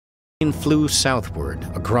Flew southward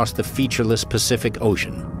across the featureless Pacific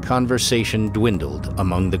Ocean. Conversation dwindled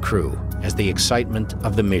among the crew as the excitement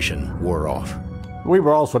of the mission wore off. We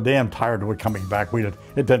were all so damn tired of coming back.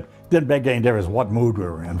 It didn't make any difference what mood we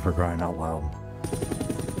were in, for crying out loud.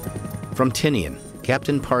 From Tinian,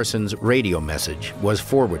 Captain Parsons' radio message was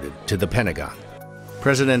forwarded to the Pentagon.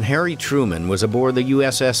 President Harry Truman was aboard the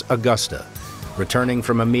USS Augusta, returning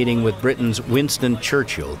from a meeting with Britain's Winston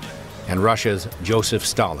Churchill and Russia's Joseph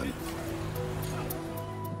Stalin.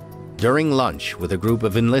 During lunch with a group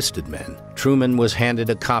of enlisted men, Truman was handed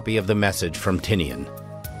a copy of the message from Tinian.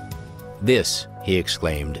 "This," he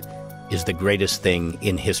exclaimed, "is the greatest thing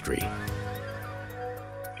in history."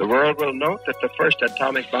 The world will note that the first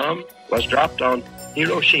atomic bomb was dropped on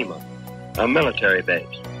Hiroshima, a military base.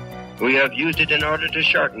 We have used it in order to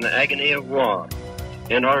shorten the agony of war,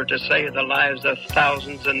 in order to save the lives of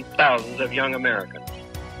thousands and thousands of young Americans.